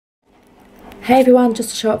Hey everyone,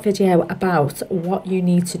 just a short video about what you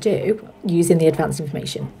need to do using the advanced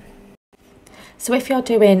information. So if you're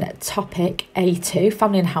doing topic A2,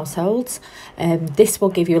 family and households, this will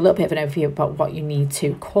give you a little bit of an overview about what you need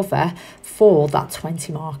to cover for that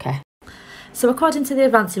 20 marker. So according to the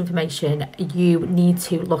advanced information, you need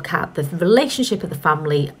to look at the relationship of the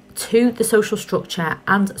family to the social structure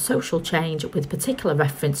and social change with particular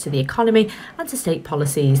reference to the economy and to state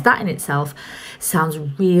policies. That in itself sounds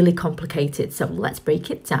really complicated, so let's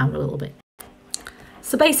break it down a little bit.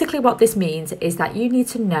 So basically what this means is that you need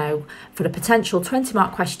to know for a potential 20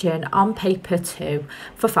 mark question on paper 2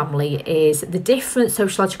 for family is the different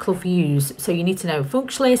sociological views. So you need to know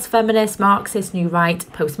functionalist, feminist, Marxist, new right,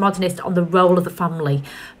 postmodernist on the role of the family,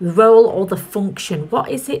 the role or the function.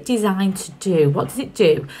 What is it designed to do? What does it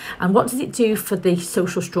do? And what does it do for the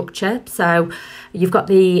social structure? So you've got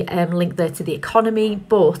the link there to the economy,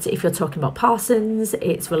 but if you're talking about Parsons,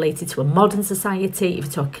 it's related to a modern society. If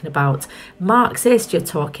you're talking about Marxist, you're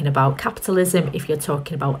talking about capitalism. If you're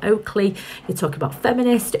talking about Oakley, you're talking about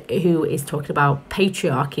feminist, who is talking about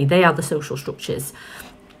patriarchy. They are the social structures.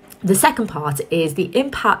 The second part is the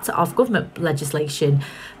impact of government legislation,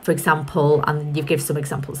 for example, and you've given some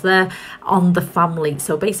examples there, on the family.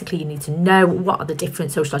 So basically you need to know what are the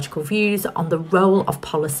different sociological views on the role of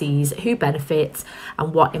policies, who benefits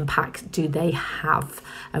and what impact do they have.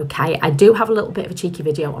 Okay, I do have a little bit of a cheeky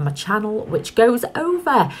video on my channel which goes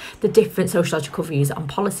over the different sociological views on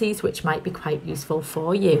policies, which might be quite useful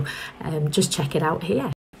for you. Just check it out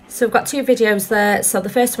here. So we've got 2 videos there. So the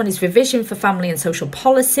first one is revision for family and social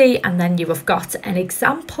policy, and then you have got an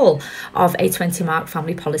example of a 20 mark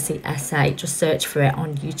family policy essay. Just search for it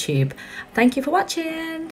on YouTube. Thank you for watching.